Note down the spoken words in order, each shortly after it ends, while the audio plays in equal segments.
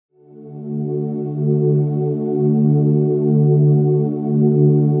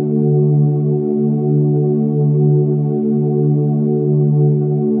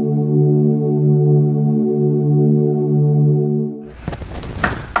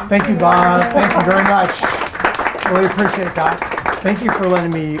Thank you, Bob. Thank you very much. Really appreciate that. Thank you for letting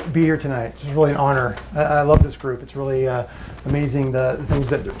me be here tonight. It's really an honor. I love this group. It's really amazing the things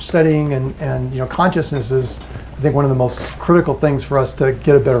that they're studying, and consciousness is, I think, one of the most critical things for us to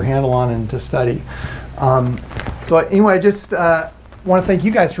get a better handle on and to study. So anyway, I just want to thank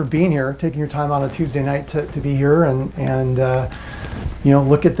you guys for being here, taking your time on a Tuesday night to be here and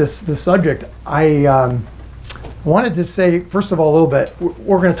look at this subject. I wanted to say, first of all, a little bit. What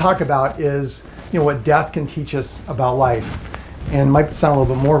we're going to talk about is what death can teach us about life. And it might sound a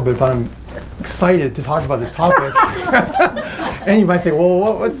little bit morbid, but I'm excited to talk about this topic. And you might think,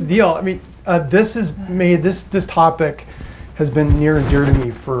 well, what's the deal? I mean, this topic has been near and dear to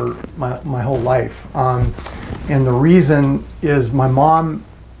me for my whole life. And the reason is my mom,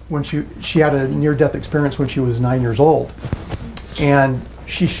 when she had a near-death experience when she was 9 years old. And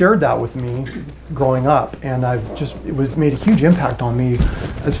she shared that with me growing up. And it made a huge impact on me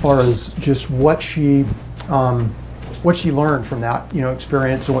as far as just what she learned from that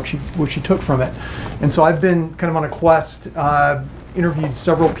experience and what she took from it. And so I've been kind of on a quest, interviewed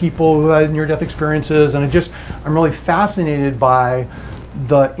several people who had near-death experiences, and I'm really fascinated by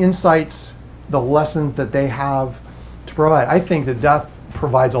the insights, the lessons that they have to provide. I think that death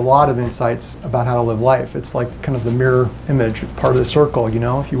provides a lot of insights about how to live life. It's like kind of the mirror image, part of the circle,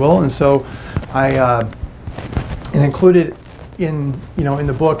 if you will. And so I included in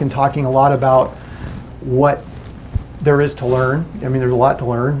the book and talking a lot about what there is to learn. I mean, there's a lot to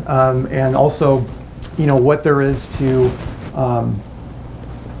learn, and also, what there is to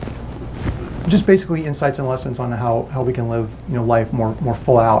just basically insights and lessons on how we can live, life more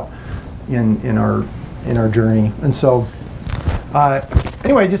full out in our journey. And so,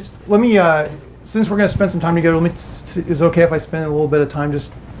 anyway, just let me, since we're going to spend some time together, is it okay if I spend a little bit of time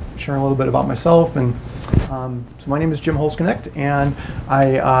just sharing a little bit about myself? And so my name is Jim Holzknecht, and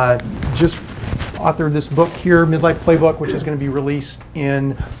I just authored this book here, Midlife Playbook, which is going to be released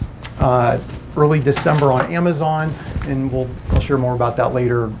in early December on Amazon, and I'll share more about that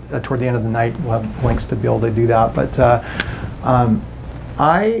later toward the end of the night. We'll have links to be able to do that. But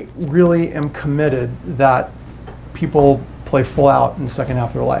I really am committed that people play full out in the second half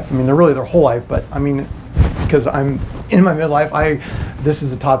of their life. I mean, they're really their whole life, but I mean, because I'm in my midlife, this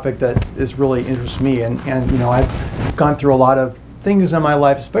is a topic that really interests me, and I've gone through a lot of things in my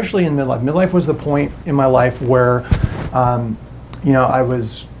life, especially in midlife. Midlife was the point in my life where,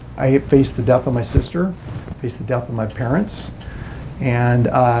 I faced the death of my sister, faced the death of my parents, and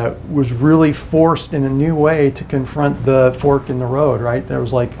was really forced in a new way to confront the fork in the road. Right, there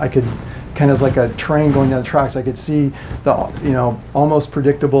was like I could kind of like a train going down the tracks. I could see the almost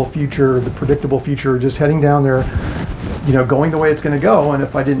predictable future, just heading down there, going the way it's going to go. And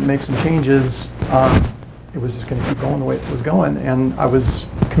if I didn't make some changes, it was just going to keep going the way it was going. And I was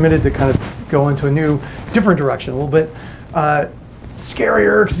committed to kind of go into a different direction, a little bit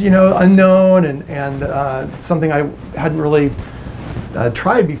scarier, because unknown, and something I hadn't really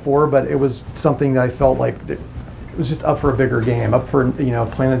tried before, but it was something that I felt like it was just up for a bigger game, up for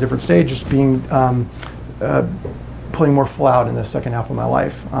playing a different stage, just being playing more full out in the second half of my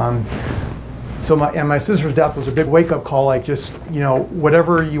life. So my sister's death was a big wake-up call, like just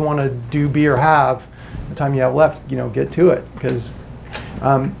whatever you want to do, be, or have, the time you have left, get to it, because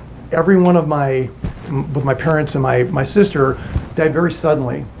every one of with my parents and my sister died very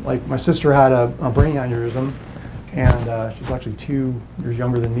suddenly. Like my sister had a brain aneurysm, and she was actually 2 years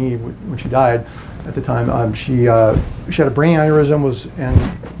younger than me when she died at the time. She had a brain aneurysm, and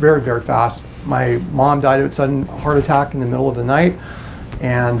very, very fast. My mom died of a sudden heart attack in the middle of the night,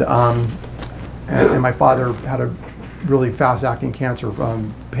 and my father had a really fast-acting cancer,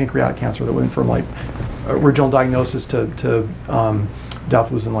 pancreatic cancer, that went from like original diagnosis to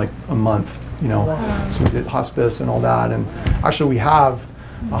death was in like a month. Wow. So we did hospice and all that, and actually we have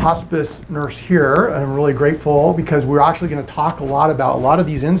a hospice nurse here, and I'm really grateful because we're actually going to talk a lot about a lot of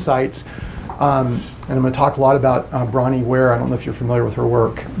these insights, and I'm going to talk a lot about Bronnie Ware. I don't know if you're familiar with her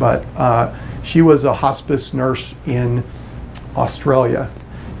work, but she was a hospice nurse in Australia,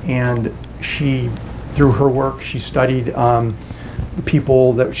 and through her work, she studied the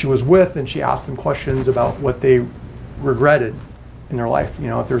people that she was with, and she asked them questions about what they regretted in their life.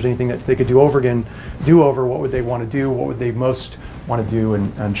 If there's anything that they could do over, what would they want to do? What would they most want to do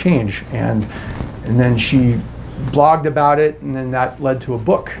and change? And then she blogged about it, and then that led to a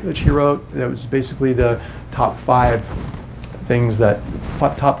book that she wrote that was basically the top 5 things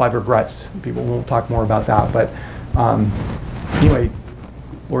top 5 regrets. People will talk more about that, but anyway,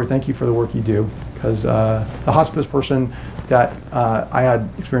 Lori, thank you for the work you do, because the hospice person that I had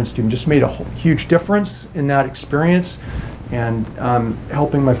experienced just made a huge difference in that experience, and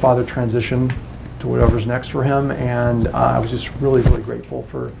helping my father transition to whatever's next for him. And I was just really, really grateful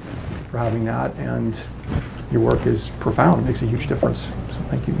for having that. And your work is profound. It makes a huge difference. So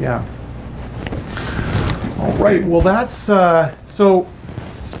thank you. Yeah. All right. Well, that's so.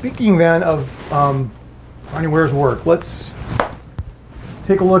 Speaking then of Bonnie Ware's work, let's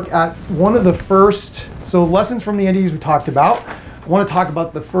take a look at one of the first. So lessons from the NDEs we talked about. I want to talk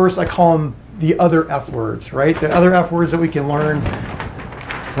about the first. I call them the other F words, right? The other F words that we can learn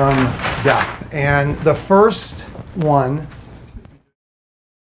from death. And the first one.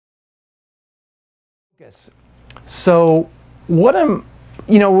 So what I'm,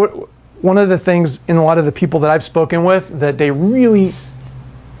 one of the things in a lot of the people that I've spoken with that they really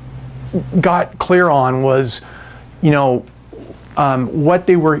got clear on was, what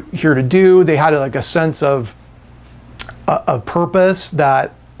they were here to do. They had like a sense of purpose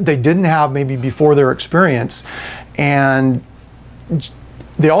that they didn't have maybe before their experience. And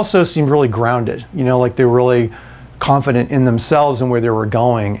they also seemed really grounded, like they were really confident in themselves and where they were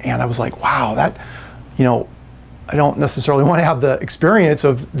going. And I was like, wow, that, I don't necessarily want to have the experience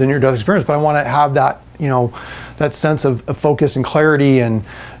of the near-death experience, but I want to have that, that sense of focus and clarity. And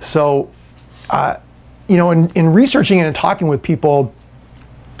so, in researching and talking with people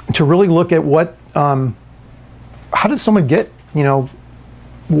to really look at what, how does someone get,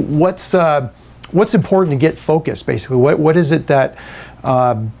 what's important to get focused, basically? What is it that,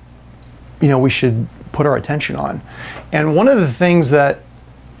 we should put our attention on? And one of the things that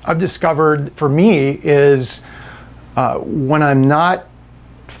I've discovered for me is when I'm not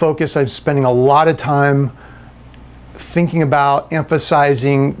focused, I'm spending a lot of time thinking about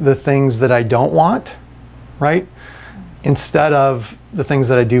emphasizing the things that I don't want, right? Instead of the things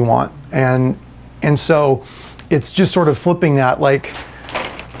that I do want. And so it's just sort of flipping that, like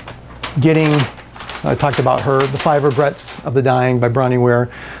getting, I talked about her, The 5 Regrets of the Dying by Bonnie Ware.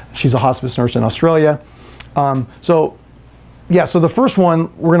 She's a hospice nurse in Australia. So the first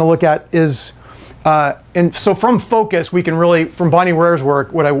one we're going to look at is, and so from focus, we can really, from Bonnie Ware's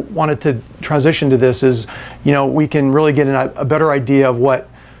work, what I wanted to transition to this is, we can really get a better idea of what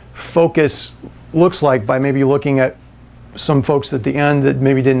focus looks like by maybe looking at some folks at the end that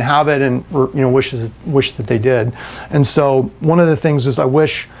maybe didn't have it and wish that they did. And so one of the things is I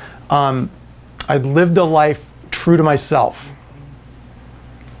wish I'd lived a life true to myself.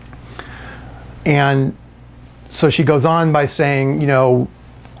 And so she goes on by saying,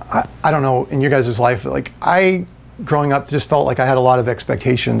 I don't know, in your guys' life, like I, growing up, just felt like I had a lot of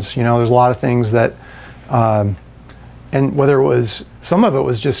expectations. There's a lot of things that, and whether it was, some of it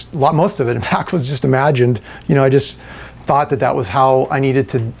was just, most of it, in fact, was just imagined. I just thought that was how I needed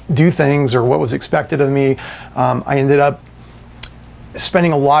to do things or what was expected of me. I ended up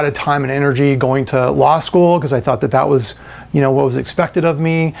spending a lot of time and energy going to law school because I thought that was, what was expected of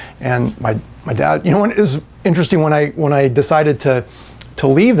me. And my dad, it was interesting when I decided to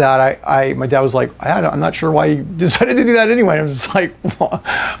leave that, my dad was like, I'm not sure why you decided to do that anyway. And I was just like, well,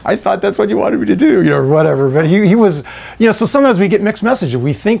 I thought that's what you wanted me to do, or whatever. But he was, so sometimes we get mixed messages.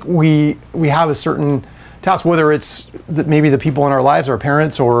 We think we have a certain task, whether it's maybe the people in our lives, our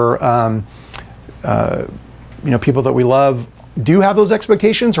parents, or people that we love do have those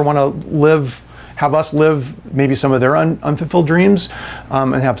expectations or want to have us live maybe some of their unfulfilled dreams,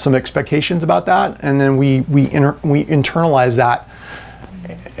 and have some expectations about that. And then we internalize that.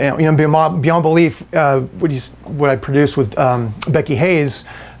 Beyond belief, what I produced with Becky Hayes,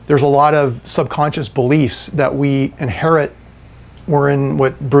 there's a lot of subconscious beliefs that we inherit. We're in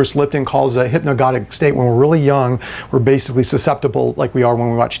what Bruce Lipton calls a hypnagogic state. When we're really young, we're basically susceptible, like we are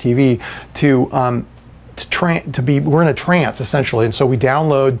when we watch TV, we're in a trance essentially. And so we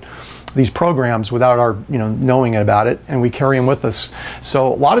download these programs without our knowing about it, and we carry them with us. So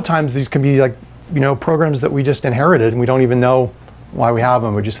a lot of times these can be like programs that we just inherited and we don't even know why we have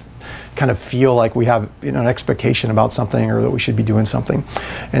them. We just kind of feel like we have an expectation about something or that we should be doing something.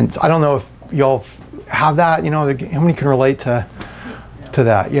 And I don't know if y'all have that, how many can relate to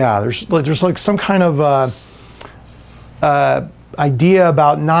that? Yeah, there's like some kind of idea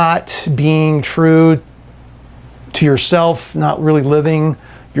about not being true to yourself, not really living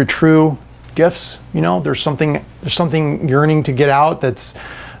your true gifts. There's something yearning to get out that's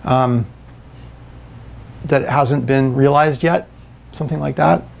that hasn't been realized yet. Something like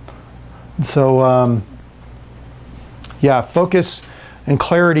that. So, focus and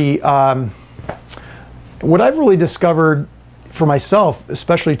clarity. What I've really discovered for myself,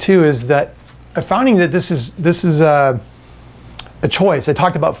 especially too, is that I'm finding that this is a choice. I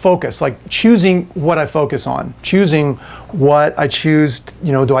talked about focus, like choosing what I focus on, choosing what I choose.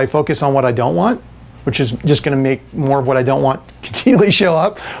 Do I focus on what I don't want, which is just going to make more of what I don't want continually show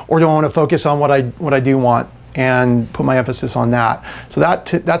up, or do I want to focus on what I do want and put my emphasis on that? So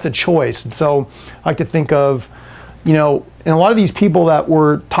that's a choice. And so I like to think of, you know, and a lot of these people that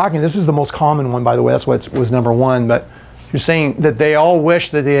were talking, this is the most common one, by the way, that's what was number one, but you're saying that they all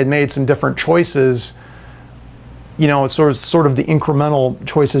wish that they had made some different choices. You know, it's sort of the incremental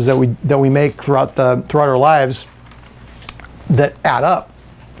choices that we make throughout our lives that add up.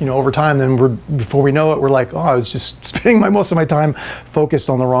 You know, over time, then before we know it, we're like, oh, I was just spending most of my time focused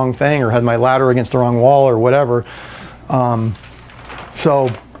on the wrong thing, or had my ladder against the wrong wall, or whatever. So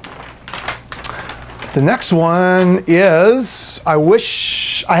the next one is, I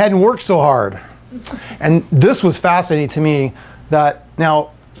wish I hadn't worked so hard. And this was fascinating to me, that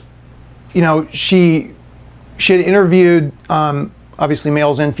now, you know, she had interviewed obviously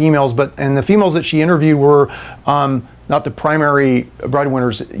males and females, and the females that she interviewed were not the primary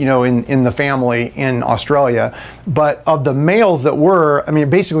breadwinners, you know, in the family in Australia, but of the males that were, I mean,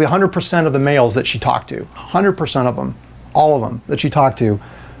 basically 100% of the males that she talked to, 100% of them, all of them that she talked to,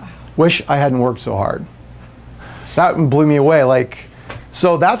 wish I hadn't worked so hard. That blew me away. Like,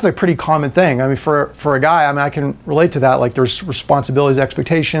 so that's a pretty common thing. I mean, for a guy, I mean, I can relate to that. Like, there's responsibilities,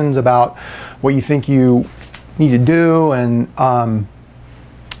 expectations about what you think you need to do, and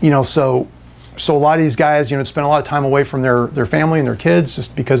you know, so a lot of these guys, you know, spend a lot of time away from their family and their kids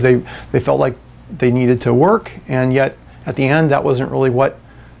just because they felt like they needed to work, and yet at the end that wasn't really what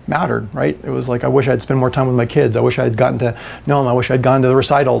mattered, right? It was like, I wish I'd spend more time with my kids. I wish I'd gotten to know them. I wish I'd gone to the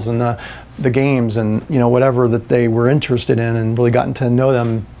recitals and the games and, you know, whatever that they were interested in, and really gotten to know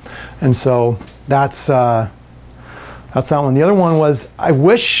them. And so that's that one. The other one was, I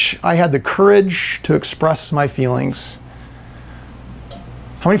wish I had the courage to express my feelings.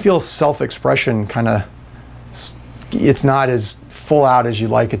 How many feel self-expression kind of, it's not as full out as you'd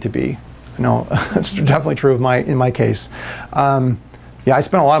like it to be? You know, it's definitely true in my case. Yeah, I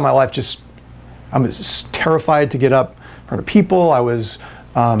spent a lot of my life I was terrified to get up in front of people. I was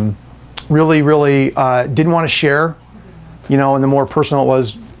really didn't want to share, you know, and the more personal it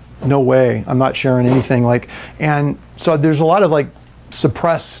was, no way, I'm not sharing anything. Like, and so there's a lot of like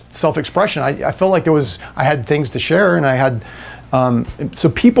suppressed self-expression. I felt like I had things to share, and I had, so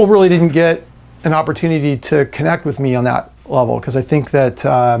people really didn't get an opportunity to connect with me on that level, because I think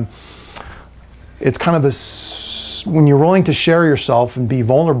that it's kind of when you're willing to share yourself and be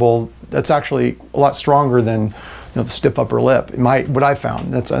vulnerable, that's actually a lot stronger than, you know, the stiff upper lip. What I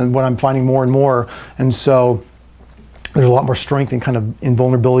found, that's what I'm finding more and more. And so there's a lot more strength in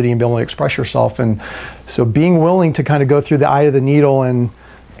vulnerability and being able to express yourself. And so being willing to kind of go through the eye of the needle and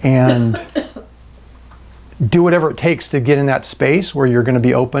do whatever it takes to get in that space where you're going to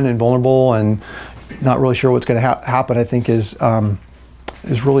be open and vulnerable and not really sure what's going to happen, I think is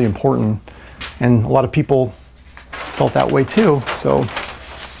really important. And a lot of people felt that way too. So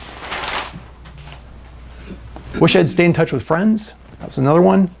wish I'd stayed in touch with friends. That was another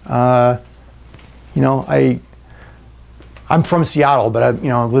one. You know, I'm from Seattle, but I've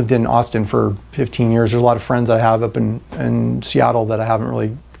lived in Austin for 15 years. There's a lot of friends that I have up in Seattle that I haven't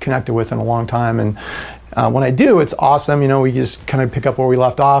really connected with in a long time. And when I do, it's awesome. You know, we just kind of pick up where we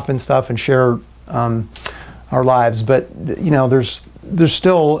left off and stuff and share our lives. But, you know, there's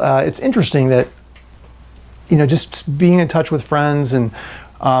still, it's interesting that, you know, just being in touch with friends and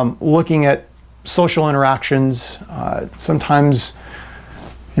looking at social interactions, sometimes,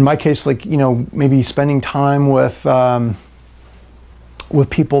 in my case, like, you know, maybe spending time with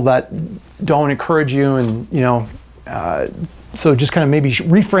people that don't encourage you, and, you know, so just kind of maybe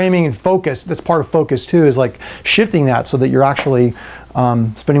reframing and focus. That's part of focus too, is like shifting that so that you're actually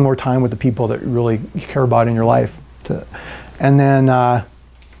spending more time with the people that you really care about in your life. And then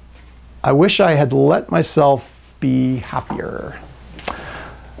I wish I had let myself be happier.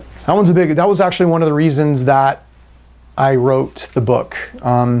 That was actually one of the reasons that I wrote the book,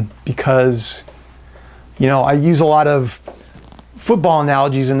 because, you know, I use a lot of football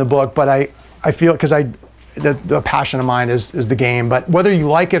analogies in the book, but I feel, because the passion of mine is the game, but whether you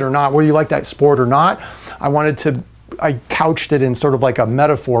like it or not, whether you like that sport or not, I couched it in sort of like a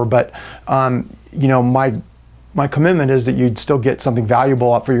metaphor, but you know, my commitment is that you'd still get something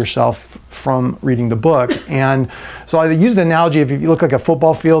valuable out for yourself from reading the book. And so I use the analogy, if you look like a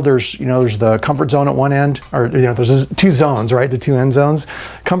football field, there's the comfort zone at one end, or, you know, there's two zones, right? The two end zones,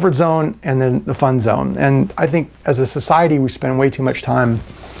 comfort zone and then the fun zone. And I think as a society, we spend way too much time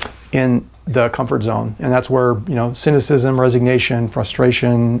in the comfort zone. And that's where, you know, cynicism, resignation,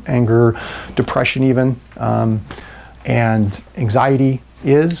 frustration, anger, depression even, and anxiety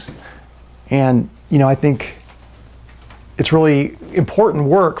is. And, you know, I think it's really important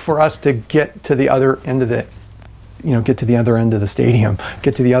work for us to get to the other end of the, get to the other end of the stadium,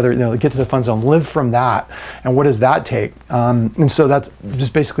 get to the other, get to the fun zone, live from that. And what does that take? And so that's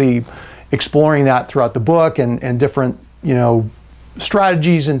just basically exploring that throughout the book and different,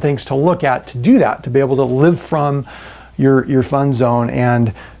 strategies and things to look at to do that, to be able to live from your fun zone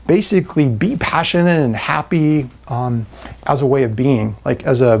and basically be passionate and happy as a way of being, like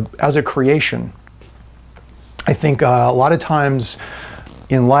as a creation. I think a lot of times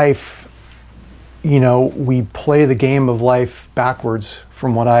in life, we play the game of life backwards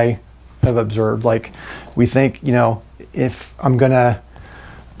from what I have observed. Like we think, if I'm gonna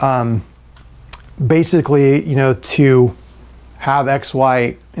basically, to have X,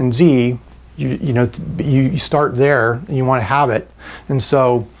 Y, and Z, you start there and you want to have it. And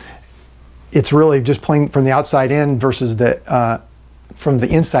so it's really just playing from the outside in versus from the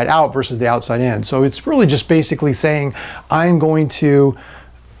inside out versus the outside in. So it's really just basically saying, I'm going to,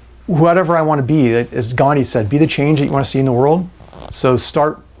 whatever I want to be, as Gandhi said, be the change that you want to see in the world. So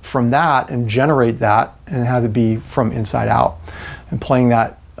start from that and generate that and have it be from inside out and playing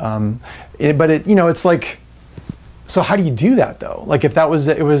that. It's like, so how do you do that though? Like if it was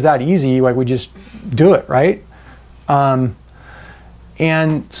that easy, like we just do it, right? And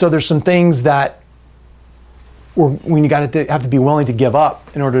so there's some things that when you have to be willing to give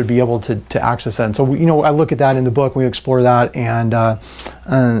up in order to be able to access that. And so I look at that in the book. We explore that and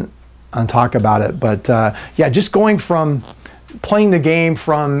talk about it. But yeah, just going from playing the game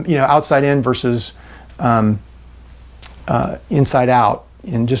from outside in versus inside out,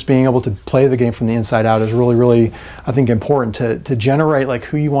 and just being able to play the game from the inside out is really, really, I think, important to generate like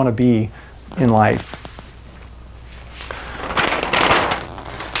who you want to be in life.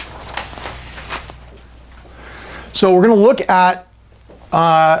 So we're going to look at,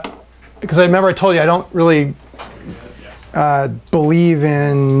 because I remember I told you I don't really believe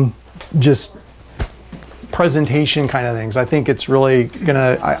in just presentation kind of things. I think it's really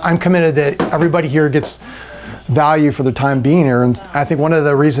I'm committed that everybody here gets value for their time being here. And I think one of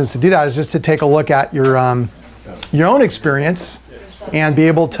the reasons to do that is just to take a look at your own experience and be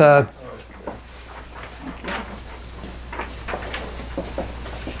able to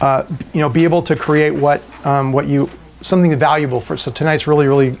be able to create something valuable for. So tonight's really,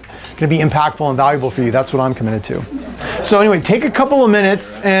 really going to be impactful and valuable for you. That's what I'm committed to. So anyway, take a couple of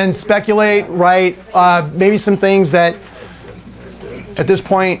minutes and speculate, write maybe some things that at this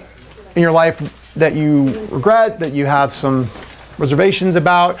point in your life that you regret, that you have some reservations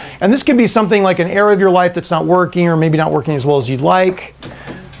about. And this could be something like an area of your life that's not working or maybe not working as well as you'd like,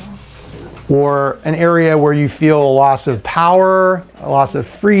 or an area where you feel a loss of power, a loss of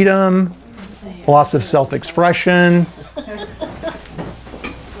freedom, a loss of self-expression.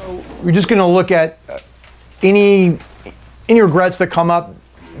 We're just going to look at any regrets that come up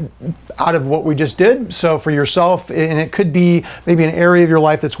out of what we just did. So for yourself, and it could be maybe an area of your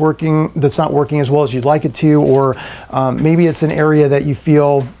life that's not working as well as you'd like it to, or maybe it's an area that you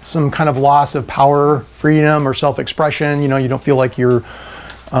feel some kind of loss of power, freedom, or self-expression. You don't feel like you're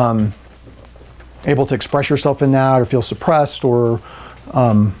able to express yourself in that, or feel suppressed, or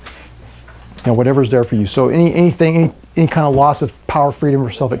whatever's there for you. So any kind of loss of power, freedom,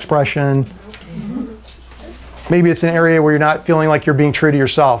 or self-expression. Maybe it's an area where you're not feeling like you're being true to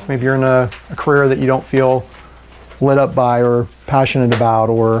yourself. Maybe you're in a career that you don't feel lit up by or passionate about,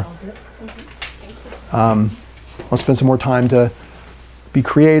 or want to spend some more time to be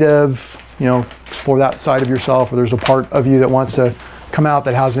creative, explore that side of yourself, or there's a part of you that wants to come out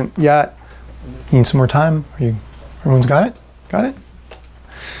that hasn't yet. You need some more time? Everyone's got it? Got it?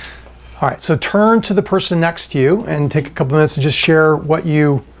 All right, so turn to the person next to you and take a couple minutes to just share what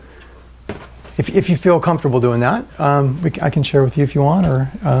you, if you feel comfortable doing that. I can share with you if you want,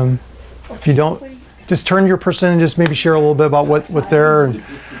 or if you don't, just turn to your person and just maybe share a little bit about what's there and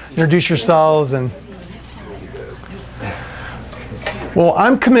introduce yourselves. And well,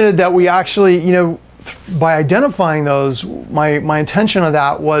 I'm committed that we actually, by identifying those, my intention of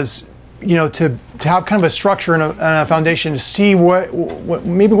that was, to have kind of a structure and a foundation to see what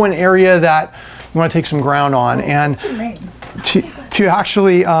maybe one area that you want to take some ground on, and to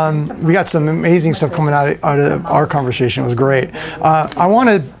actually, we got some amazing stuff coming out of our conversation. It was great. I want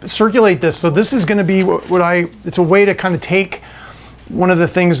to circulate this. So this is going to be it's a way to kind of take one of the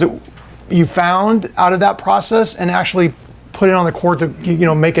things that you found out of that process and actually put it on the court to,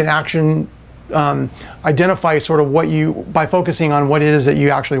 make an action, identify sort of by focusing on what it is that you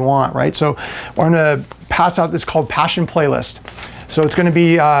actually want, right? So we're going to pass out this called Passion Playlist. So it's going to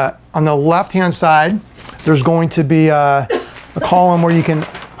be on the left-hand side, there's going to be a column where you can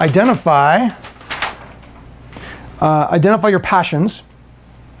identify Identify your passions.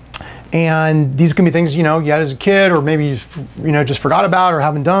 And these can be things, you had as a kid, or maybe just forgot about or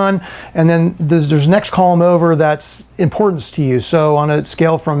haven't done. And then there's next column over that's importance to you. So on a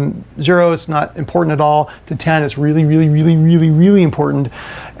scale from 0, it's not important at all, to 10, it's really, really, really, really, really important.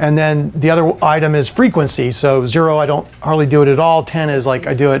 And then the other item is frequency. So 0, I don't hardly do it at all. 10 is like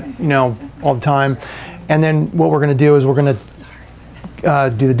I do it, all the time. And then what we're going to do is we're going to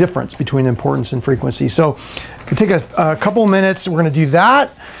do the difference between importance and frequency. So we take a couple of minutes. We're going to do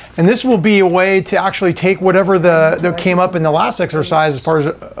that. And this will be a way to actually take whatever that came up in the last exercise as far as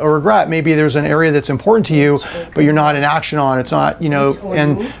a regret. Maybe there's an area that's important to you, but you're not in action on. It's not,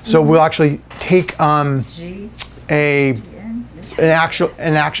 and so we'll actually take an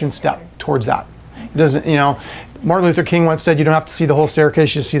action step towards that. It doesn't, Martin Luther King once said, you don't have to see the whole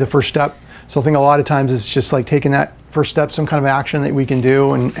staircase, you just see the first step. So I think a lot of times it's just like taking that first step, some kind of action that we can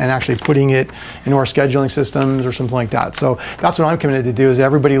do, and actually putting it into our scheduling systems or something like that. So that's what I'm committed to do, is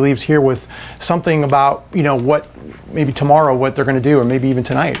everybody leaves here with something about, what maybe tomorrow, what they're going to do, or maybe even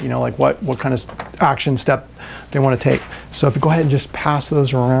tonight, like what kind of action step they want to take. So if you go ahead and just pass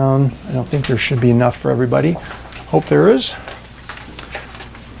those around, I don't think there should be enough for everybody. Hope there is.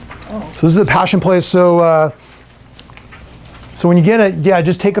 So this is the passion place. So when you get it,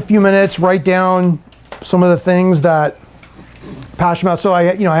 just take a few minutes, write down some of the things that I'm passionate about. So I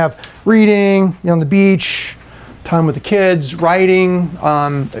have reading, on the beach, time with the kids, writing.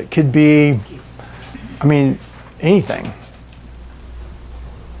 It could be, anything.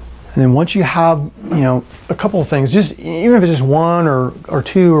 And then once you have, a couple of things, just even if it's just one or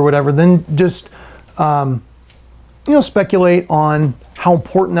two or whatever, then just, speculate on how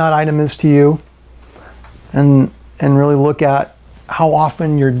important that item is to you, and really look at how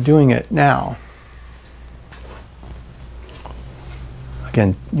often you're doing it now.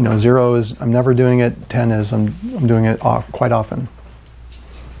 Again, 0 is I'm never doing it. 10 is I'm doing it quite often.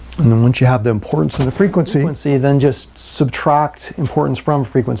 And then once you have the importance and the frequency, then just subtract importance from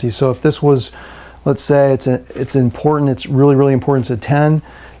frequency. So if this was, let's say it's important, it's really, really important, it's a 10,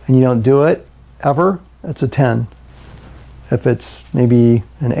 and you don't do it ever, it's a 10. If it's maybe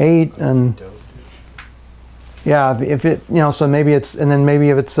an 8, and if it, so maybe it's, and then maybe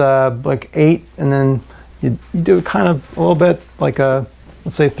if it's like 8, and then you do kind of a little bit like a,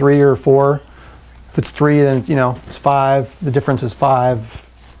 let's say 3 or 4. If it's 3, then it's 5. The difference is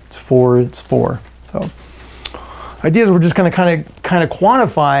 5. It's 4. It's 4. So, ideas we're just going to kind of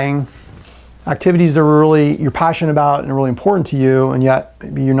quantifying activities that you're passionate about and are really important to you, and yet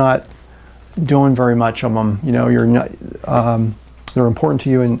maybe you're not doing very much of them. You're not. They're important to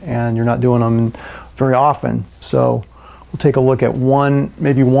you, and you're not doing them very often. So we'll take a look at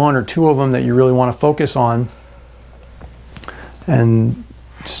maybe one or two of them that you really want to focus on, and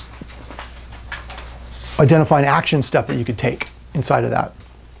just identify an action step that you could take inside of that.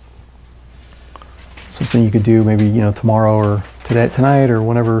 Something you could do maybe tomorrow or tonight or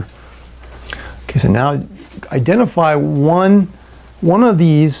whenever. Okay, so now identify one of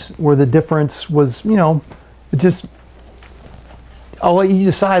these where the difference was, it just, I'll let you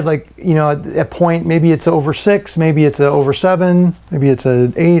decide, at point, maybe it's over 6, maybe it's over 7, maybe it's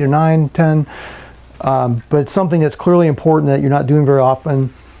a 8 or 9, 10. But it's something that's clearly important that you're not doing very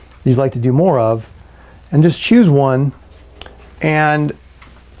often, you'd like to do more of. And just choose one, and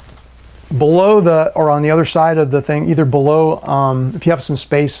below or on the other side of the thing, either below, if you have some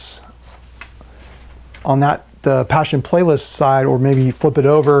space on the passion playlist side, or maybe flip it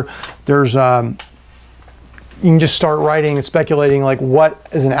over, there's, you can just start writing and speculating what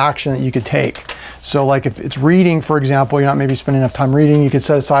is an action that you could take. So if it's reading, for example, you're not maybe spending enough time reading, you could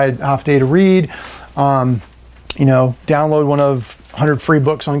set aside half a day to read. Download one of 100 free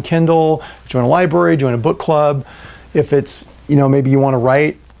books on Kindle, join a library, join a book club. If it's, maybe you want to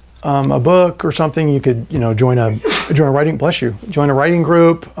write a book or something, you could, join a writing, bless you, join a writing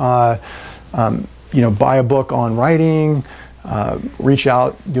group, buy a book on writing, reach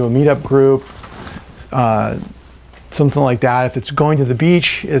out, do a meetup group, something like that. If it's going to the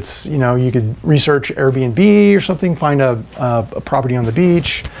beach, it's, you could research Airbnb or something, find a property on the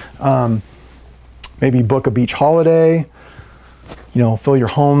beach, maybe book a beach holiday, fill your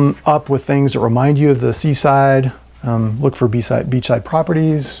home up with things that remind you of the seaside, look for beachside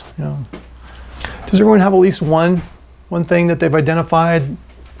properties. Does everyone have at least one thing that they've identified,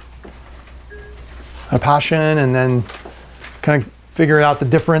 a passion, and then kind of figure out the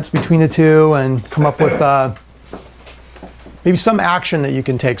difference between the two and come up with maybe some action that you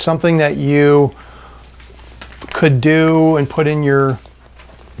can take, something that you could do and put in your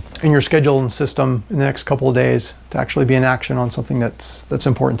schedule and system in the next couple of days to actually be in action on something that's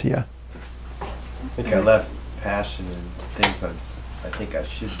important to you. I think I left passion and things I think I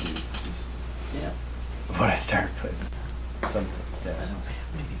should do is what I started putting. Something like that.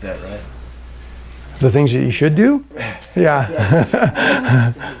 Is that right? The things that you should do? Yeah.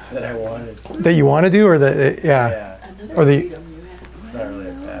 That I wanted. That you want to do, or that, yeah. Or the. It's not really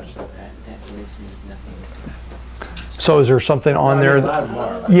a passion. So is there something on there?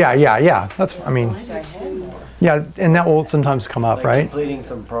 Yeah. That's, I mean, yeah, and that will sometimes come up, like right? Completing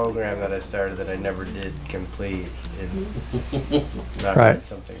some program that I started that I never did complete. Not Right. really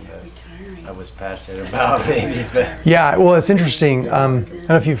something that I was passionate about, maybe. But Yeah, well, it's interesting. I don't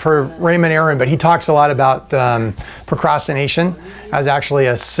know if you've heard of Raymond Aron, but he talks a lot about procrastination as actually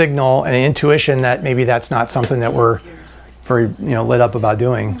a signal and an intuition that maybe that's not something that we're very lit up about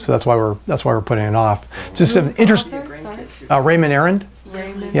doing. So that's why we're putting it off. It's just an interesting. Raymond Aron.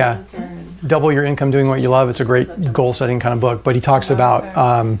 Yeah. Double Your Income Doing What You Love. It's a great goal-setting kind of book. But he talks about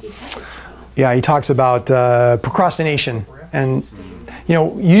procrastination, and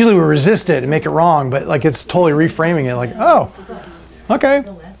usually we resist it and make it wrong, but like it's totally reframing it. Like, oh, okay,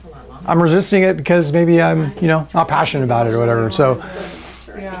 I'm resisting it because maybe I'm not passionate about it or whatever. So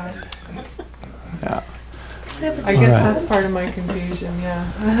yeah. I guess that's part of my confusion.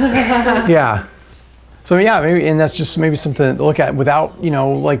 Yeah. Yeah. So yeah, maybe, and that's just maybe something to look at without,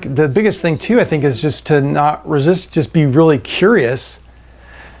 like the biggest thing too, I think, is just to not resist, just be really curious.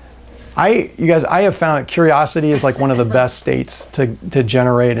 I have found that curiosity is like one of the best states to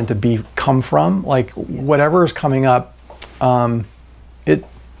generate and to come from. Like whatever is coming up, in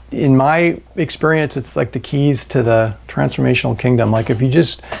my experience, it's like the keys to the transformational kingdom. Like if you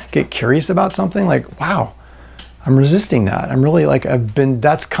just get curious about something, like, wow, I'm resisting that. I'm really like,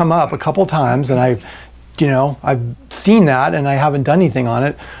 that's come up a couple times, and I've seen that and I haven't done anything on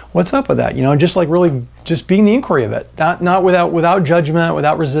it. What's up with that? Just like really just being the inquiry of it, not without judgment,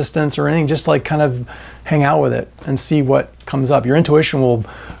 without resistance or anything, just like kind of hang out with it and see what comes up. Your intuition will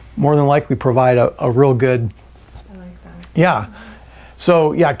more than likely provide a real good. I like that. Yeah.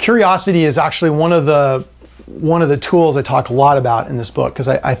 So yeah, curiosity is actually one of the tools I talk a lot about in this book, because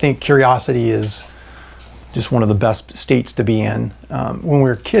I think curiosity is just one of the best states to be in. When we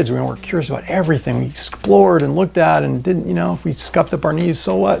were kids, we were curious about everything. We explored and looked at and didn't, if we scuffed up our knees,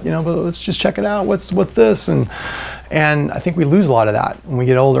 so what? But let's just check it out. What's this? And I think we lose a lot of that when we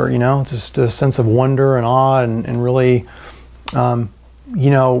get older. Just a sense of wonder and awe and really, from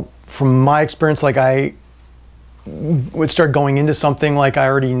my experience, like I would start going into something like I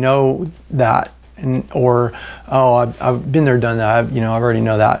already know that. I've been there, done that. I already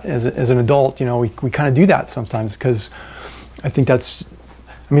know that. As an adult, we kind of do that sometimes, because I think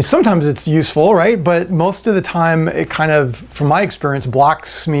sometimes it's useful, right? But most of the time, it kind of, from my experience,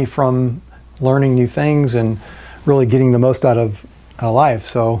 blocks me from learning new things and really getting the most out of life.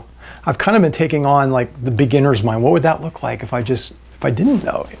 So I've kind of been taking on like the beginner's mind. What would that look like if I didn't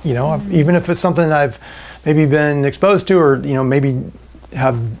know? Even if it's something that I've maybe been exposed to, or maybe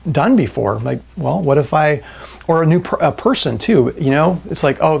have done before. Like, well, what if or a person too, it's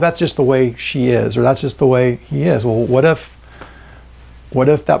like, oh, that's just the way she is, or that's just the way he is. Well, what if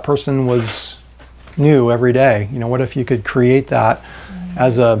that person was new every day? What if you could create that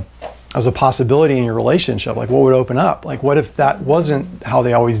as a possibility in your relationship? Like, what would open up? Like, what if that wasn't how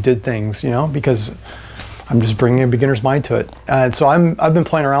they always did things, because I'm just bringing a beginner's mind to it. And so I've been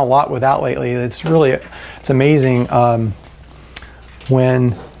playing around a lot with that lately. It's amazing.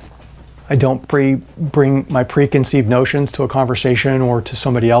 When I don't bring my preconceived notions to a conversation or to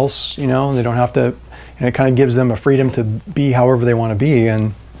somebody else, and they don't have to, and it kind of gives them a freedom to be however they want to be,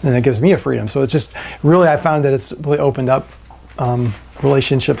 and it gives me a freedom. So it's just really, I found that it's really opened up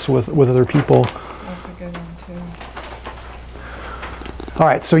relationships with other people. That's a good one too. All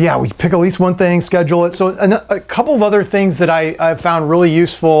right, so yeah, we pick at least one thing, schedule it. So a couple of other things that I've found really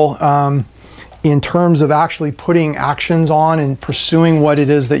useful in terms of actually putting actions on and pursuing what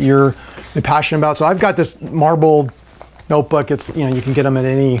it is that you're passionate about. So I've got this marbled notebook. It's, you can get them at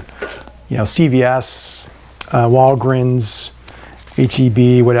any, CVS, Walgreens,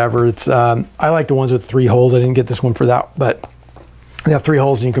 HEB, whatever. It's, I like the ones with 3 holes. I didn't get this one for that, but they have 3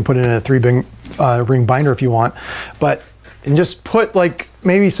 holes and you can put it in a 3-ring binder if you want. And just put like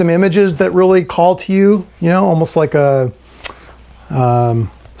maybe some images that really call to you, almost like a,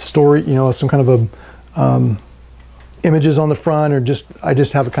 story, some kind of a images on the front, or I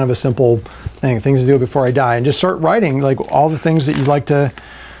just have a kind of a simple things to do before I die, and just start writing like all the things that you'd like to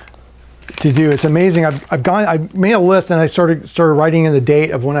do. It's amazing. I made a list, and I started writing in the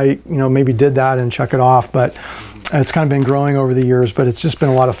date of when I maybe did that and check it off. But it's kind of been growing over the years. But it's just been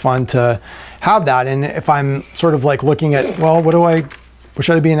a lot of fun to have that. And if I'm sort of like looking at, well, what do I what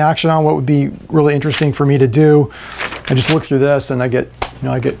should I be in action on? What would be really interesting for me to do? I just look through this and I get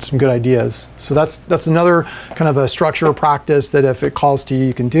some good ideas. So that's another kind of a structure or practice that if it calls to you,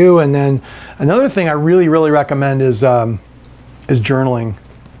 you can do. And then another thing I really, really recommend is journaling.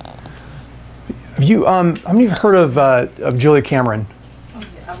 Have you, how many of you have heard of Julia Cameron? Oh,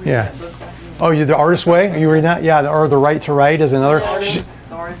 yeah. Yeah. Oh, you The Artist's Way? Are you reading that? Yeah, or The Right to Write is another. The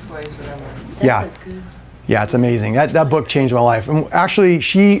Artist's Way is whatever. Yeah. Yeah, it's amazing. That book changed my life. And actually,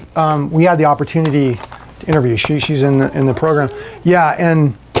 we had the opportunity to interview. She's in the program. Yeah,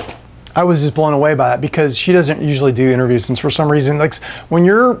 and I was just blown away by that because she doesn't usually do interviews, and for some reason, like when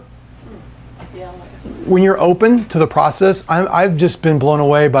you're open to the process, I've just been blown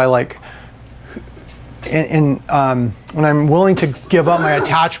away by like, and when I'm willing to give up my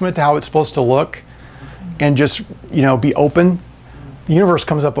attachment to how it's supposed to look, and just be open. The universe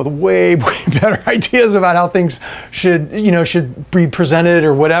comes up with way better ideas about how things should be presented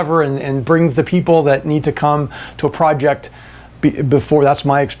or whatever, and brings the people that need to come to a project before. That's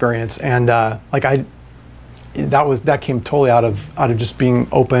my experience, and that came totally out of just being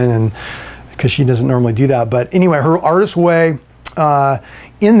open, and because she doesn't normally do that. But anyway, her Artist's Way,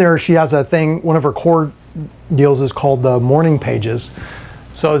 in there she has a thing. One of her core deals is called the morning pages.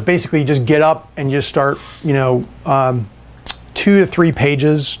 So it's basically just get up and just start 2 to 3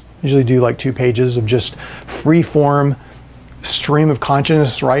 pages, usually do like 2 pages of just free form stream of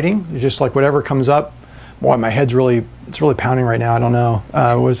consciousness writing. It's just like whatever comes up. Boy, my head's really pounding right now. I don't know.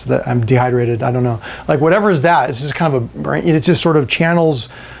 I'm dehydrated. I don't know. Like whatever is that, it's just kind of it just sort of channels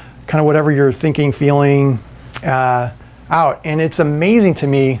kind of whatever you're thinking, feeling out. And it's amazing to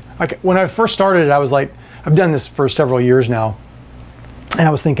me. Like when I first started it, I was like, I've done this for several years now. And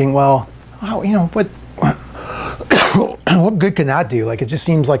I was thinking, well, what good can that do? Like it just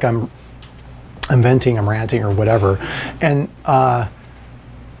seems like I'm venting, I'm ranting or whatever. And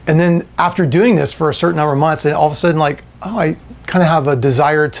then after doing this for a certain number of months, and all of a sudden like, oh, I kind of have a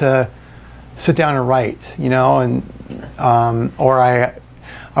desire to sit down and write, and or I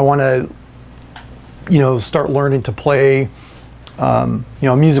want to start learning to play a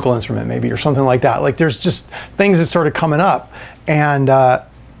musical instrument maybe or something like that. Like there's just things that started coming up, and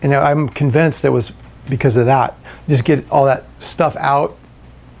I'm convinced it was because of that. Just get all that stuff out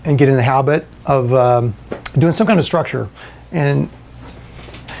and get in the habit of doing some kind of structure. And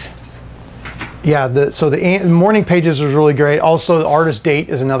yeah, so the morning pages was really great. Also, the artist date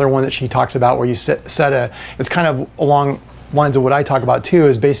is another one that she talks about, where you set it's kind of along lines of what I talk about too,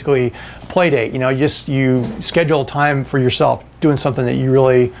 is basically a play date. You schedule time for yourself, doing something that you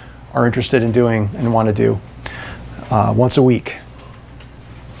really are interested in doing and want to do once a week.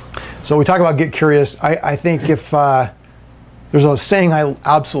 So we talk about get curious. I think if there's a saying I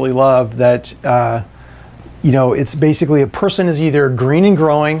absolutely love that, it's basically a person is either green and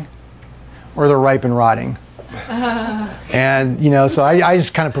growing or they're ripe and rotting. And, so I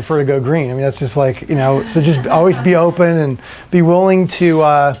just kind of prefer to go green. I mean, that's just like, so just always be open and be willing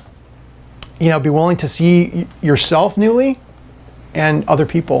to, see yourself newly and other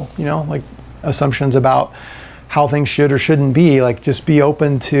people, like assumptions about how things should or shouldn't be. Like just be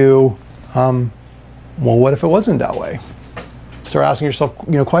open to, well, what if it wasn't that way? Start asking yourself,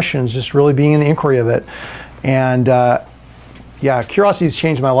 questions, just really being in the inquiry of it. And yeah, curiosity has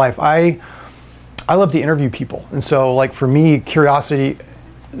changed my life. I love to interview people. And so like for me, curiosity,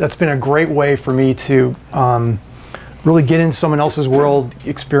 that's been a great way for me to really get into someone else's world,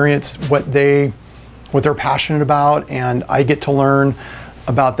 experience what they're passionate about, and I get to learn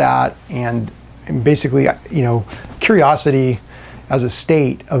about that. And basically, curiosity as a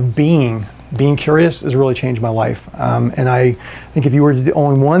state of being curious has really changed my life. And I think if you were to do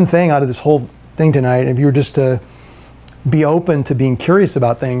only one thing out of this whole thing tonight, if you were just to be open to being curious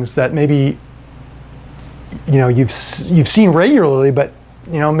about things that maybe you've seen regularly, but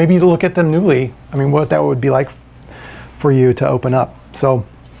maybe you look at them newly. I mean, what that would be like for you to open up. So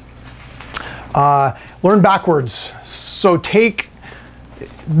learn backwards. So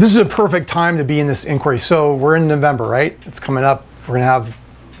this is a perfect time to be in this inquiry. So we're in November, right? It's coming up. We're gonna have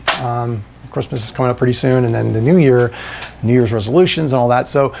Christmas is coming up pretty soon, and then the New Year's resolutions and all that.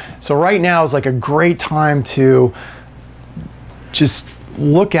 So right now is like a great time to just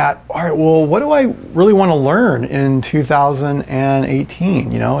look at, all right, well, what do I really want to learn in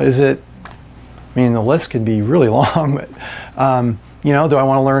 2018? Is it, the list could be really long, but, do I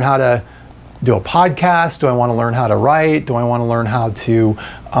want to learn how to do a podcast? Do I want to learn how to write? Do I want to learn how to,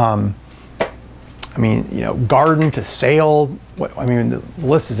 garden, to sail? The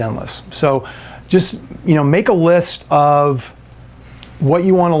list is endless. So just, make a list of what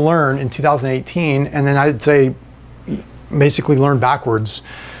you want to learn in 2018, and then I'd say, basically learn backwards.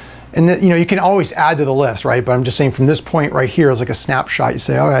 And you know, you can always add to the list, right? But I'm just saying from this point right here, it's like a snapshot. You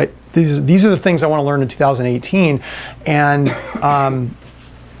say, all right, these are the things I want to learn in 2018, and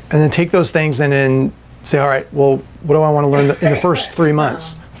then take those things and then say, all right, well, what do I want to learn in the first 3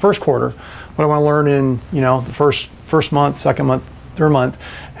 months, first quarter? What do I want to learn in, you know, the first month, second month, third month,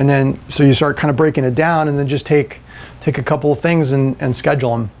 and then so you start kind of breaking it down, and then just take a couple of things and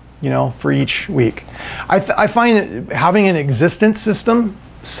schedule them, you know, for each week. I find that having an existence system,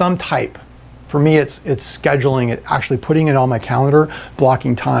 some type, for me, it's scheduling it, actually putting it on my calendar,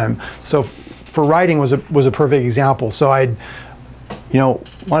 blocking time. So for writing was a perfect example. So I'd, you know,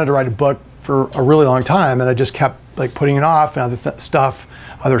 wanted to write a book for a really long time, and I just kept like putting it off, and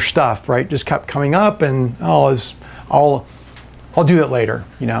other stuff, right? Just kept coming up, and I'll do that later,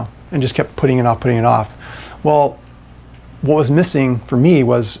 you know, and just kept putting it off. Well, what was missing for me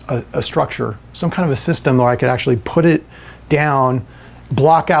was a structure, some kind of a system where I could actually put it down,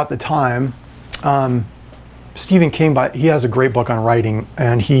 block out the time. Stephen King, he has a great book on writing,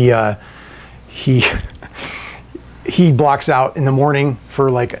 and he blocks out in the morning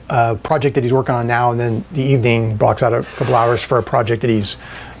for like a project that he's working on now, and then the evening blocks out a couple hours for a project that he's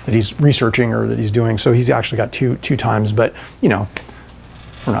researching or that he's doing. So he's actually got two times, but you know,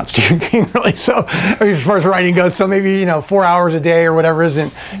 we're not Stephen King really. So as far as writing goes, so maybe, you know, 4 hours a day or whatever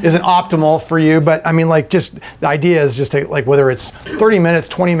isn't optimal for you. But I mean, like, just the idea is just to, like, whether it's 30 minutes,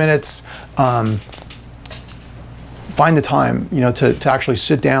 20 minutes, find the time, you know, to actually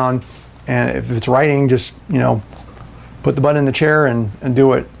sit down, and if it's writing, just, you know, put the butt in the chair and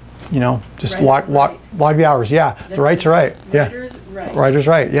do it, you know, just log the hours. Yeah, the right's right. Yeah, writer's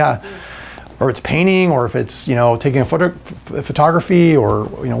right. Yeah, or it's painting, or if it's, you know, taking a photography, or,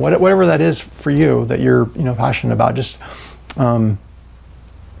 you know, whatever that is for you that you're, you know, passionate about. Just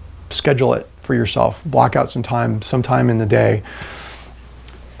schedule it for yourself. Block out sometime in the day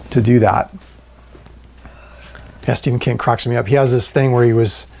to do that. Yeah, Stephen King cracks me up. He has this thing where he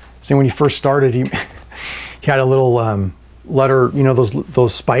was saying when he first started, he had a little letter, you know,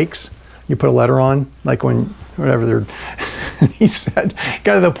 those spikes you put a letter on, like when, whatever they're, he said,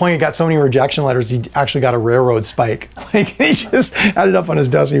 got to the point he got so many rejection letters, he actually got a railroad spike. Like, he just had it up on his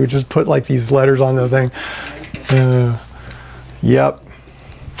desk, and he would just put like these letters on the thing. Yep.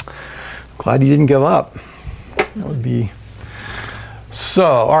 Glad you didn't give up. That would be. So,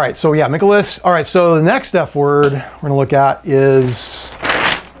 all right, so yeah, make a list. All right, so the next F word we're gonna look at is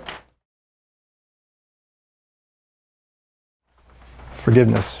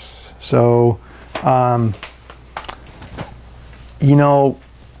forgiveness. So, you know,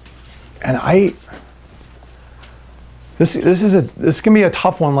 and this can be a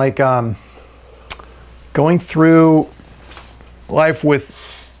tough one, like going through life with,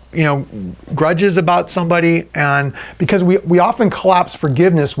 you know, grudges about somebody, and because we often collapse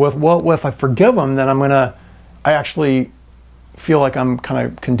forgiveness with, well, if I forgive them, then I actually feel like I'm kind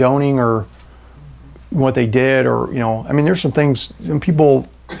of condoning or what they did, or, you know, I mean, there's some things, and people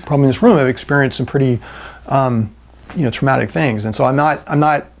probably in this room have experienced some pretty, you know, traumatic things, and so I'm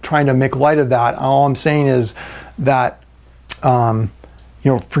not trying to make light of that. All I'm saying is that, you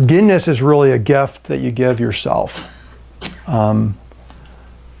know, forgiveness is really a gift that you give yourself. You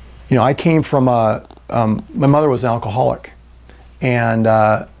know, I came from my mother was an alcoholic, and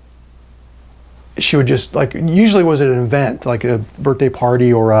she would just, like, usually was at an event, like a birthday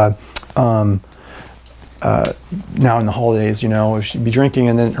party or a, now in the holidays, you know, she'd be drinking,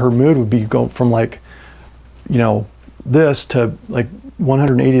 and then her mood would go from, like, you know, this to like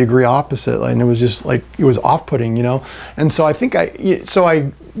 180-degree opposite, and it was just like, it was off-putting, you know. And so I think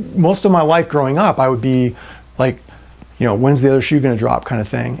most of my life growing up, I would be like, you know, when's the other shoe going to drop, kind of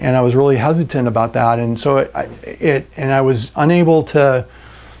thing, and I was really hesitant about that, and so and I was unable to,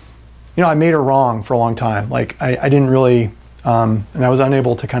 you know, I made her wrong for a long time. Like, I didn't really, and I was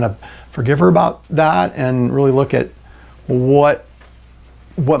unable to kind of forgive her about that, and really look at what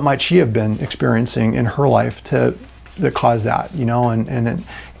might she have been experiencing in her life that caused that, you know.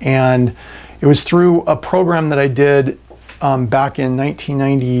 And it was through a program that I did back in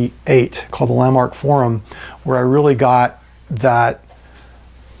 1998 called the Landmark Forum, where I really got that,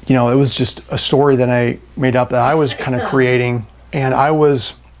 you know, it was just a story that I made up that I was kind of creating, and I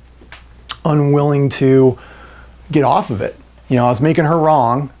was unwilling to get off of it. You know, I was making her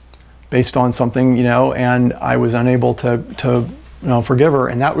wrong based on something, you know, and I was unable to you know, forgive her,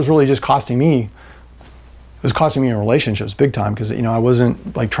 and that was really just costing me. It was costing me in relationships big time, because, you know, I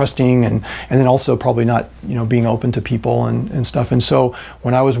wasn't like trusting, and then also probably not, you know, being open to people and stuff. And so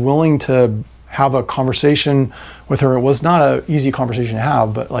when I was willing to have a conversation with her, it was not an easy conversation to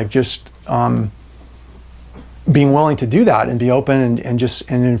have, but like just being willing to do that and be open and just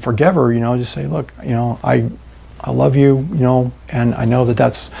and then forgive her, just say, look, I love you, and I know that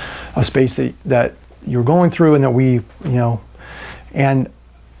that's a space that you're going through, and that we, and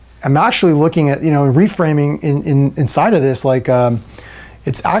I'm actually looking at, reframing inside of this, like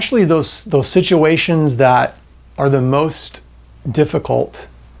it's actually those situations that are the most difficult,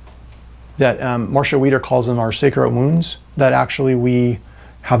 that Marcia Wieder calls them our sacred wounds, that actually we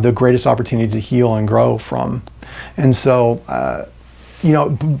have the greatest opportunity to heal and grow from. And so,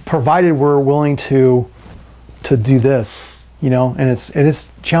 provided we're willing to do this, and it's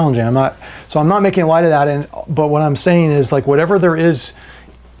challenging. I'm not making light of that. But what I'm saying is, like, whatever there is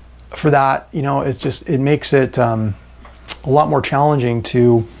for that, it makes it a lot more challenging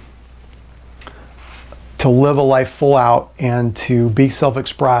to live a life full out and to be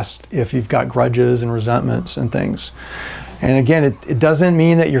self-expressed if you've got grudges and resentments and things. And again, it doesn't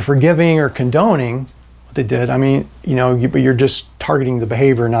mean that you're forgiving or condoning what they did. I mean, but you're just targeting the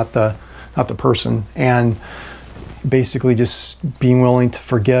behavior, not the person, and basically just being willing to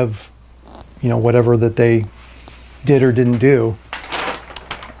forgive, whatever that they did or didn't do.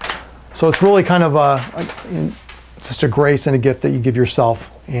 So it's really kind of just a grace and a gift that you give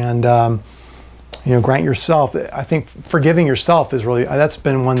yourself, and grant yourself. I think forgiving yourself is really, that's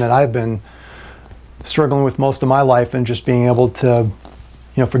been one that I've been struggling with most of my life, and just being able to,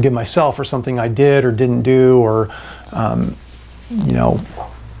 forgive myself for something I did or didn't do, or,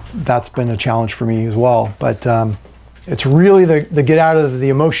 that's been a challenge for me as well. But it's really the get out of the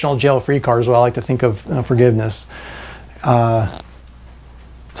emotional jail-free card is what I like to think of forgiveness.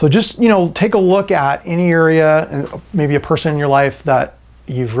 So just, take a look at any area, and maybe a person in your life that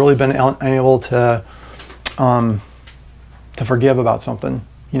you've really been unable to forgive about something.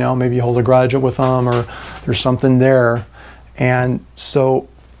 Maybe you hold a grudge with them, or there's something there. And so,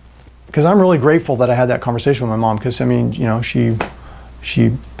 because I'm really grateful that I had that conversation with my mom, because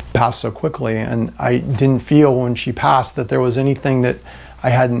she passed so quickly, and I didn't feel when she passed that there was anything that I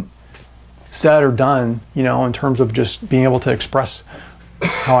hadn't said or done, in terms of just being able to express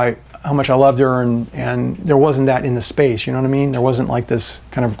how much I loved her, and there wasn't that in the space, you know what I mean? There wasn't like this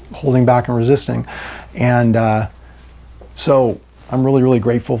kind of holding back and resisting. And so I'm really, really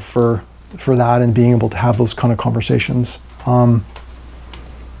grateful for that, and being able to have those kind of conversations.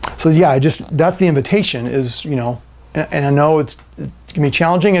 So yeah, that's the invitation is, and I know it can be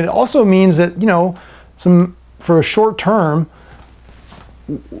challenging, and it also means that, for a short term,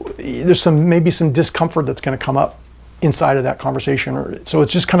 there's maybe some discomfort that's going to come up inside of that conversation. So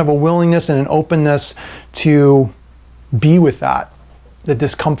it's just kind of a willingness and an openness to be with that, the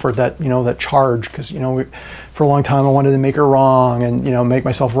discomfort, that, that charge, because, for a long time I wanted to make her wrong and, make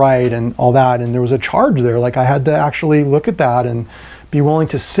myself right and all that. And there was a charge there. Like, I had to actually look at that and be willing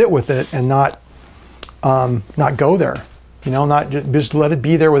to sit with it and not go there, not just let it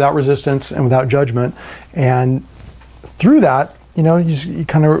be there without resistance and without judgment. And through that, you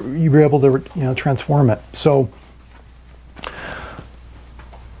were able to, transform it. So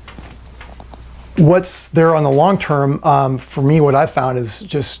what's there on the long term, for me, what I've found is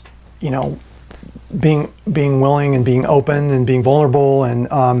just, being willing and being open and being vulnerable,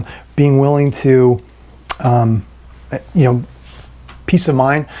 and being willing to, peace of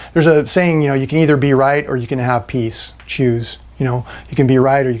mind. There's a saying, you can either be right or you can have peace. Choose. You can be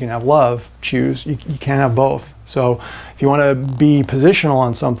right or you can have love. Choose. You can't have both. So if you want to be positional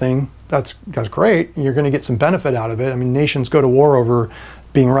on something, that's great. You're going to get some benefit out of it. I mean, nations go to war over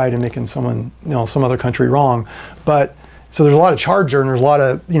being right and making someone, some other country wrong. But so there's a lot of charge there, and there's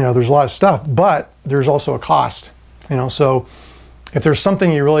a lot of stuff, but there's also a cost, so if there's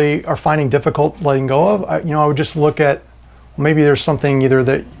something you really are finding difficult letting go of, I would just look at, maybe there's something either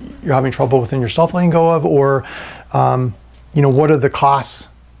that you're having trouble within yourself letting go of, or, what are the costs,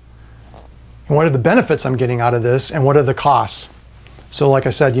 and what are the benefits I'm getting out of this, and what are the costs? So like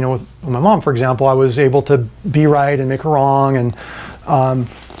I said, with my mom, for example, I was able to be right and make her wrong, and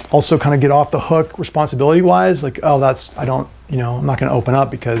also kind of get off the hook responsibility-wise, like, I'm not going to open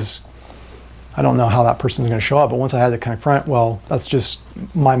up because I don't know how that person's going to show up. But once I had to confront, well, that's just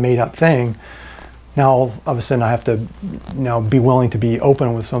my made-up thing. Now, all of a sudden, I have to, be willing to be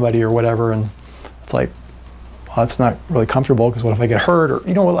open with somebody or whatever, and it's like, well, that's not really comfortable, because what if I get hurt, or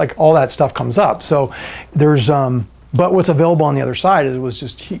like all that stuff comes up. So there's, but what's available on the other side was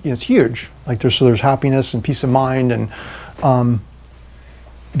just, it's huge. Like there's happiness and peace of mind, and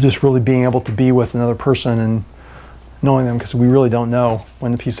just really being able to be with another person and knowing them, because we really don't know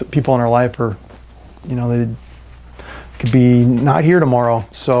when the people in our life are, they could be not here tomorrow.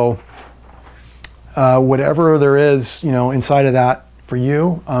 So whatever there is, inside of that, for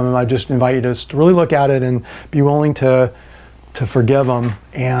you. I just invite you to really look at it and be willing to forgive them.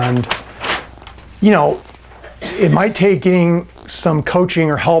 And, you know, it might take getting some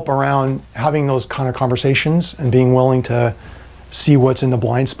coaching or help around having those kind of conversations and being willing to see what's in the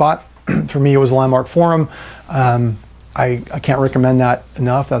blind spot. For me, it was a Landmark Forum. I can't recommend that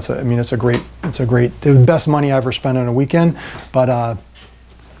enough. It's the best money I ever spent on a weekend. But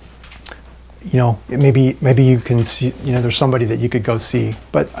you know, maybe you can see, you know, there's somebody that you could go see.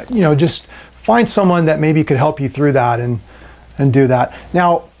 But you know, just find someone that maybe could help you through that and do that.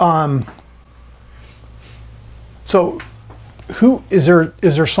 Now, so who is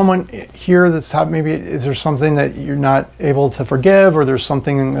there someone here that's is there something that you're not able to forgive, or there's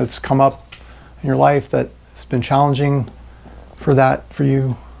something that's come up in your life that's been challenging for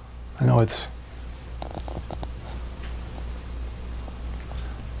you? I know it's.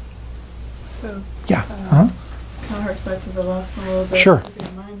 So Yeah. kind of harks back to the last one a little bit. Sure. If you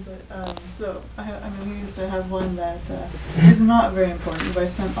don't mind, but so we used to have one that is not very important, but I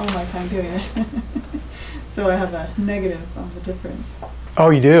spent all my time doing it. So I have a negative on the difference. Oh,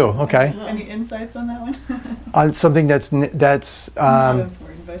 you do? Okay. Any insights on that one? On something that's not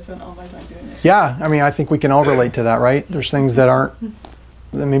important, but I spent all my time doing it. yeah. I mean, I think we can all relate to that, right? There's things that aren't,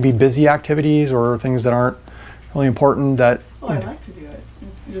 that may be busy activities, or things that aren't really important that. Well, I like to do it.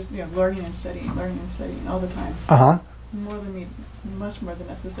 Just learning and studying all the time. Much more than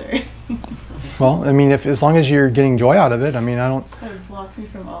necessary. Well, I mean, as long as you're getting joy out of it, I mean, I don't. It blocks me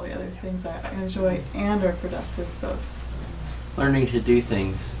from all the other things I enjoy and are productive both. Learning to do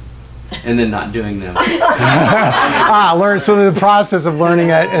things and then not doing them. So the process of learning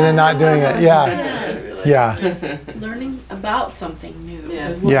it and then not doing it. Yeah. Yeah. Learning about something new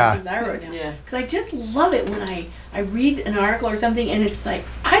is Yeah. one of the things I wrote down. Because I just love it when I read an article or something and it's like,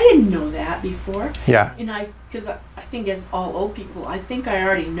 I didn't know that before. Yeah. And because I think as all old people, I think I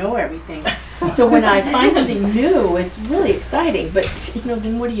already know everything. So when I find something new, it's really exciting. But, you know,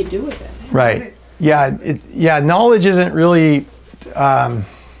 then what do you do with it? Right. Yeah. Knowledge isn't really.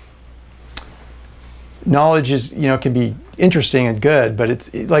 Knowledge is, you know, can be interesting and good, but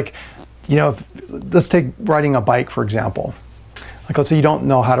it's like, you know, let's take riding a bike, for example. Like, let's say you don't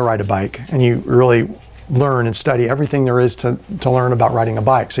know how to ride a bike and you really learn and study everything there is to learn about riding a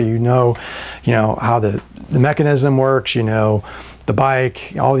bike. So you know how the mechanism works, you know, the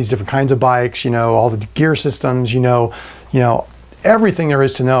bike, all these different kinds of bikes, you know, all the gear systems, you know, everything there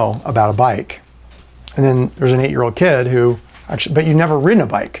is to know about a bike. And then there's an 8-year-old kid who actually, but you've never ridden a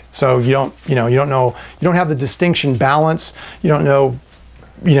bike. So you don't have the distinction balance. You don't know,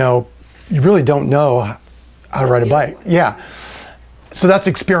 you really don't know how to ride a bike. Yeah. So that's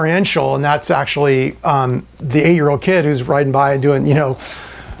experiential, and that's actually the 8-year-old kid who's riding by and doing,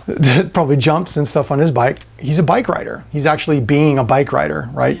 probably jumps and stuff on his bike. He's a bike rider. He's actually being a bike rider,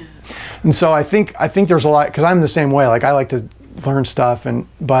 right? Yeah. And so I think there's a lot, because I'm the same way. Like, I like to learn stuff,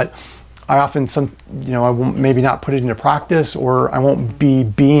 but I often I won't maybe not put it into practice, or I won't be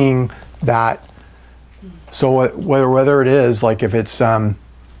being that. So whether it is like, if it's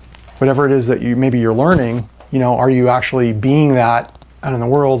whatever it is that you're learning, are you actually being that out in the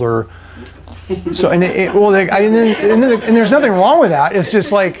world, or so? And and there's nothing wrong with that. It's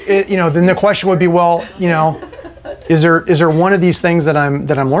just like then the question would be, well, is there one of these things that I'm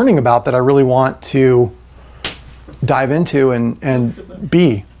learning about that I really want to dive into and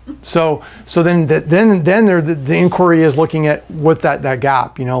be? So then the inquiry is looking at what that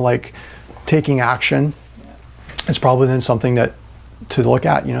gap, like taking action is probably then something to look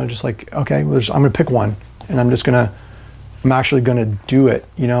at, just like, okay, I'm going to pick one, and I'm actually going to do it,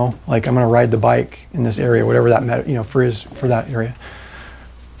 like I'm going to ride the bike in this area, whatever that for that area.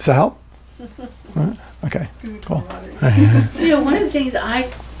 Does that help? Okay, cool. One of the things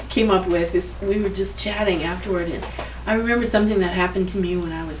I came up with is, we were just chatting afterward, and I remember something that happened to me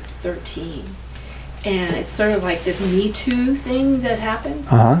when I was 13, and it's sort of like this Me Too thing that happened,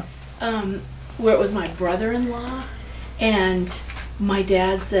 where it was my brother-in-law, and my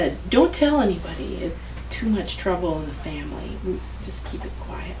dad said, "Don't tell anybody, it's too much trouble in the family, just keep it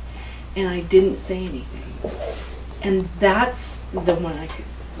quiet." And I didn't say anything, and that's the one I could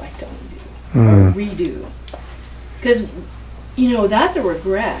like to undo or redo, because that's a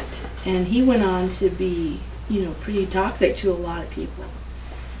regret, and he went on to be, pretty toxic to a lot of people.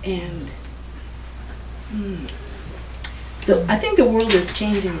 And so I think the world is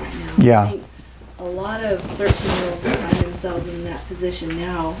changing right now. Yeah. I think a lot of 13-year-olds that find themselves in that position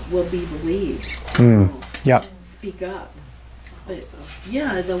now will be believed. Yeah. Speak up. But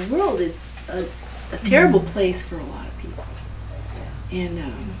yeah, the world is a terrible place for a lot of people. And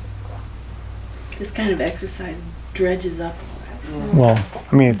this kind of exercise dredges up all that Well,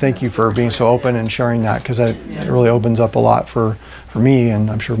 I mean, thank you for being so open and sharing that, because it really opens up a lot for me, and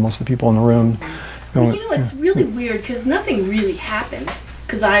I'm sure most of the people in the room. Well, it's really weird because nothing really happened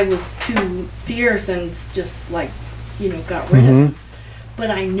because I was too fierce and just like, got rid of him. But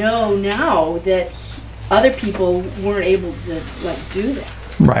I know now that other people weren't able to like do that.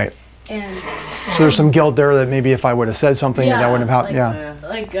 Right. And so there's some guilt there that maybe if I would have said something, that wouldn't have happened.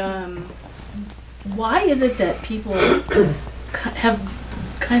 Like, why is it that people have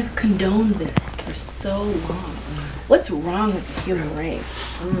kind of condoned this for so long? What's wrong with the human race?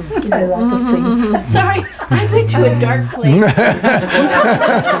 Sorry, I went to a dark place.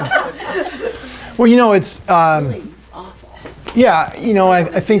 Well, it's really awful. Yeah,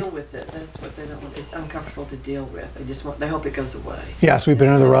 I think. Deal with it. That's what they don't want. It's uncomfortable to deal with. They hope it goes away. Yeah, sweep it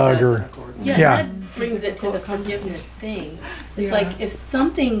under the rug, or. Yeah, that brings it to the forgiveness thing. It's like if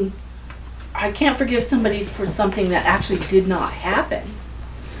something, I can't forgive somebody for something that actually did not happen.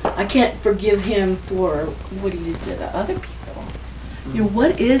 I can't forgive him for what he did to the other people.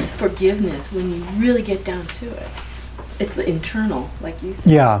 What is forgiveness when you really get down to it? It's internal, like you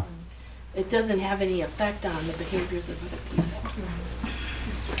said. Yeah. It doesn't have any effect on the behaviors of other people.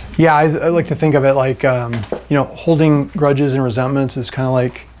 Yeah, I like to think of it like, holding grudges and resentments is kind of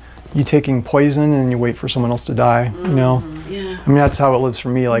like you taking poison and you wait for someone else to die, Yeah. I mean, that's how it lives for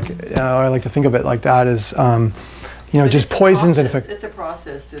me. Like, I like to think of it like that as, just poisons and effect. It's a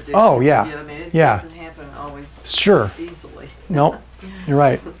process to do. Oh, yeah. I mean, it Yeah. doesn't happen always easily. Nope, you're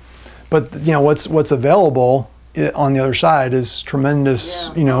right. But, what's available on the other side is tremendous,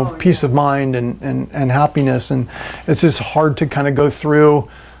 peace of mind and happiness. And it's just hard to kind of go through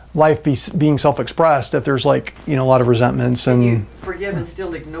life being self-expressed if there's like, a lot of resentments and you forgive and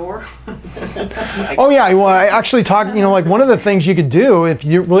still ignore. Oh yeah, well, I actually talk, like one of the things you could do if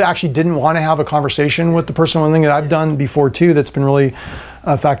you really actually didn't want to have a conversation with the person, one thing that I've done before too that's been really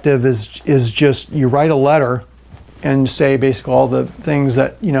effective is just you write a letter and say basically all the things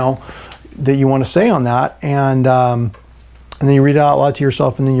that that you want to say on that, and then you read it out loud to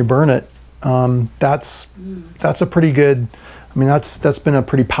yourself and then you burn it. That's a pretty good. I mean, that's been a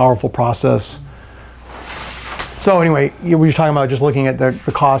pretty powerful process. So anyway, we were talking about just looking at the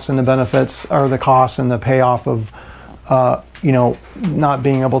costs and the benefits, or the costs and the payoff of, not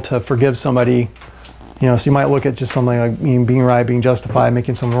being able to forgive somebody. So you might look at just something like being right, being justified,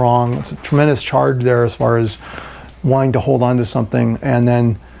 making something wrong. It's a tremendous charge there as far as wanting to hold on to something. And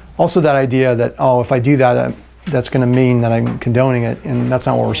then also that idea that, if I do that, that's going to mean that I'm condoning it. And that's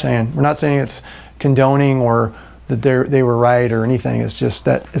not what we're saying. We're not saying it's condoning or that they were right or anything. It's just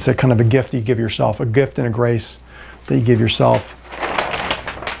that it's a kind of a gift you give yourself, a gift and a grace that you give yourself.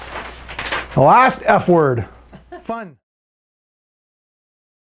 The last F word, fun.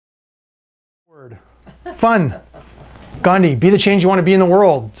 Word, fun. Gandhi, be the change you want to be in the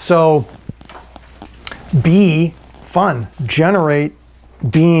world. So be fun, generate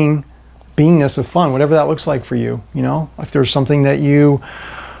beingness of fun, whatever that looks like for you. If there's something that you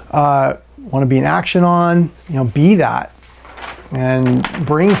want to be in action on, be that, and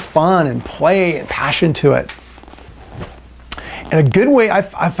bring fun and play and passion to it. And a good way,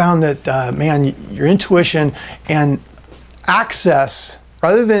 I found that, your intuition and access,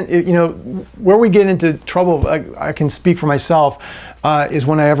 rather than, where we get into trouble, I can speak for myself, is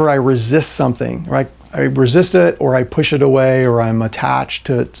whenever I resist something, right? I resist it, or I push it away, or I'm attached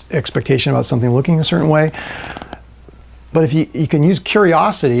to its expectation about something looking a certain way. But if you can use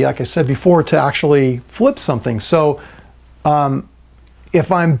curiosity, like I said before, to actually flip something. So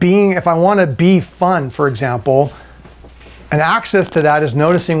if I want to be fun, for example, and access to that is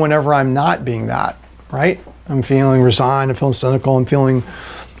noticing whenever I'm not being that, right? I'm feeling resigned, I'm feeling cynical, I'm feeling,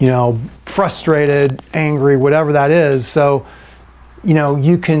 frustrated, angry, whatever that is. So,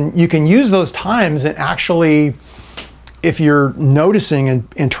 you can use those times and actually, if you're noticing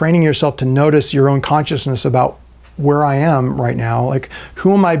and training yourself to notice your own consciousness about where I am right now, like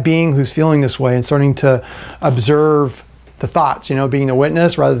who am I being who's feeling this way, and starting to observe the thoughts, being the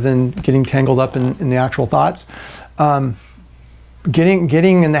witness rather than getting tangled up in the actual thoughts. Getting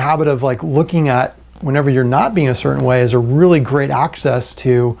in the habit of like looking at whenever you're not being a certain way is a really great access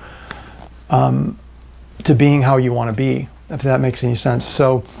to being how you want to be, if that makes any sense.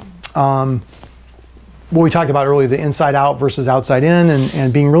 So what we talked about earlier, the inside out versus outside in,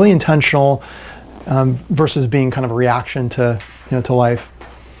 and being really intentional versus being kind of a reaction to life.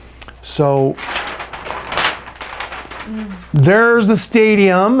 So there's the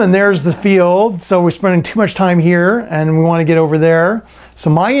stadium and there's the field. So we're spending too much time here and we want to get over there. So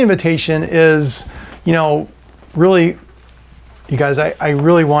my invitation is, really, you guys, I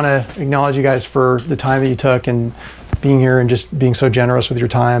really want to acknowledge you guys for the time that you took and being here and just being so generous with your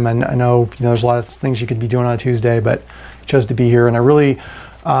time. And I know, there's a lot of things you could be doing on a Tuesday, but you chose to be here. And I really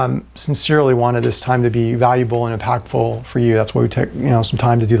sincerely wanted this time to be valuable and impactful for you. That's why we took, some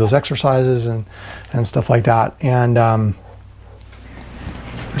time to do those exercises and stuff like that. And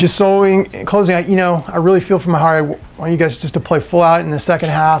just so in closing, I really feel from my heart, I want you guys just to play full out in the second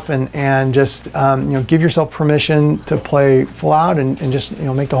half and just, give yourself permission to play full out and just,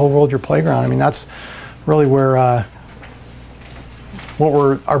 make the whole world your playground. I mean, that's really where, our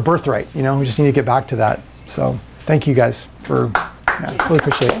birthright, we just need to get back to that. So thank you guys for, really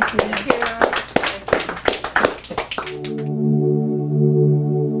appreciate it. Thank you.